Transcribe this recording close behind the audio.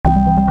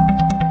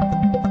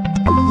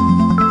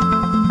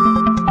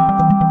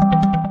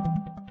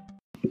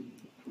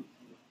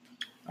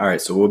All right,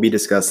 so we'll be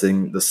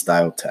discussing the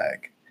style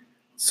tag.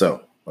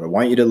 So what I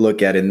want you to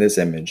look at in this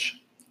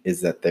image is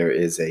that there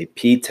is a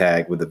p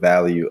tag with the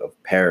value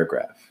of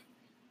paragraph.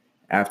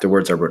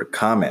 Afterwards, I wrote a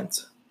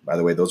comment. By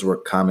the way, those are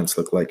what comments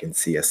look like in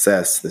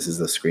CSS. This is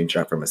a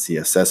screenshot from a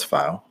CSS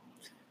file.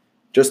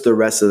 Just the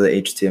rest of the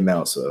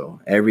HTML.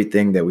 So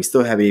everything that we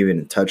still haven't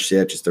even touched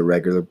yet, just a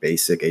regular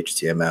basic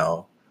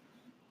HTML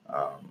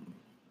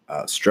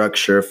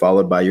structure,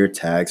 followed by your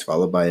tags,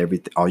 followed by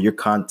everything, all your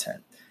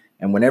content.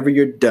 And whenever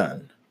you're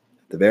done,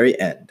 at the very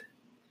end,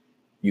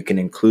 you can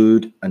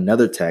include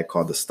another tag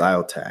called the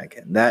style tag.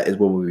 And that is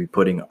what we'll be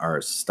putting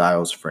our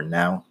styles for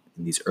now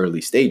in these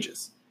early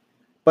stages.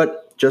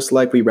 But just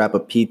like we wrap a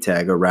p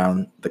tag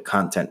around the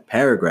content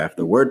paragraph,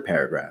 the word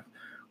paragraph,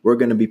 we're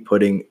going to be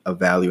putting a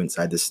value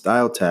inside the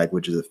style tag,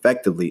 which is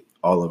effectively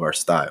all of our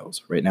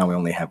styles. Right now, we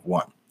only have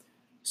one.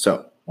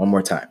 So one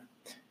more time.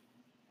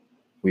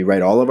 We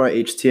write all of our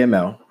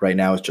HTML. Right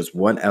now, it's just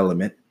one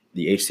element,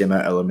 the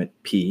HTML element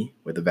p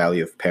with the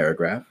value of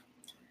paragraph.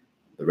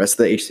 The rest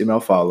of the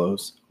HTML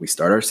follows. We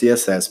start our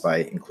CSS by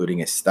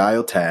including a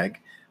style tag,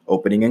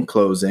 opening and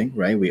closing,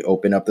 right? We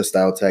open up the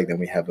style tag, then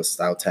we have a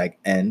style tag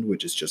end,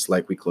 which is just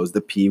like we close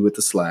the P with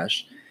the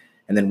slash.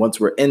 And then once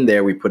we're in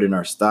there, we put in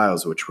our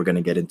styles, which we're going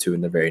to get into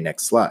in the very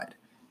next slide,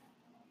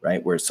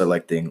 right? We're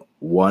selecting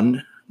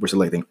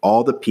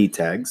all the P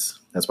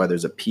tags. That's why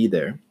there's a P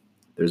there.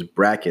 There's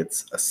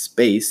brackets, a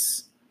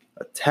space,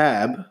 a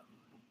tab.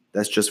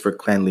 That's just for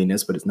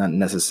cleanliness, but it's not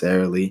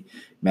necessarily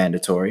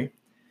mandatory.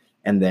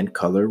 And then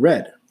color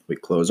red. We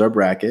close our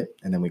bracket,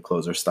 and then we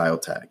close our style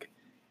tag.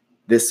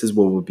 This is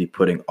where we'll be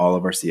putting all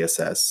of our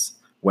CSS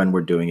when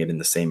we're doing it in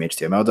the same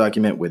HTML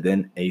document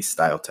within a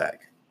style tag.